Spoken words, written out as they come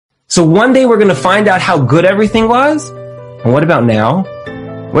So one day we're going to find out how good everything was. And what about now?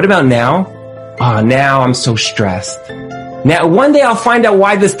 What about now? Oh, now I'm so stressed. Now, one day I'll find out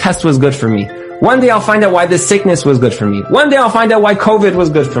why this test was good for me. One day I'll find out why this sickness was good for me. One day I'll find out why COVID was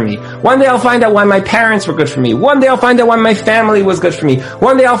good for me. One day I'll find out why my parents were good for me. One day I'll find out why my family was good for me.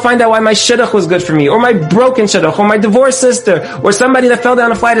 One day I'll find out why my shidduch was good for me, or my broken shidduch, or my divorced sister, or somebody that fell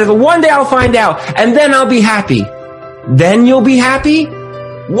down a flight. One day I'll find out, and then I'll be happy. Then you'll be happy?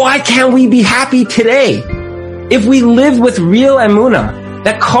 Why can't we be happy today? If we lived with real emunah,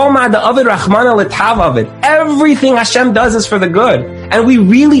 that kol ma'avid rachmana l'tavavid, everything Hashem does is for the good, and we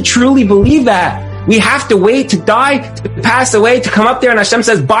really truly believe that. We have to wait to die, to pass away, to come up there, and Hashem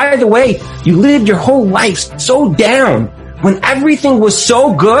says, by the way, you lived your whole life so down, when everything was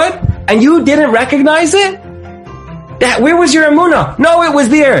so good, and you didn't recognize it? Where was your emunah? No, it was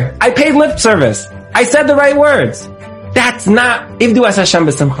there. I paid lip service. I said the right words. That's not Ivdu as Hashem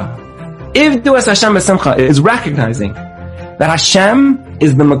b'simcha. Ivdu as Hashem b'simcha is recognizing that Hashem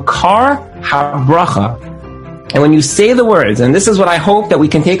is the Makar HaBracha. And when you say the words, and this is what I hope that we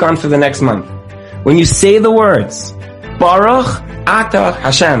can take on for the next month, when you say the words, Baruch Atah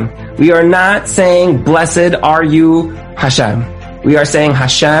Hashem, we are not saying, blessed are you Hashem. We are saying,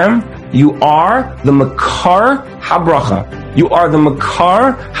 Hashem, you are the Makar HaBracha. You are the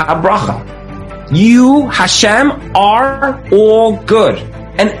Makar HaBracha. You, Hashem, are all good.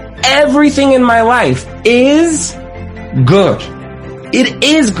 And everything in my life is good. It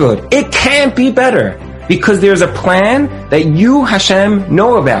is good. It can't be better. Because there's a plan that you, Hashem,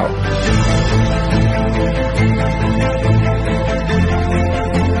 know about.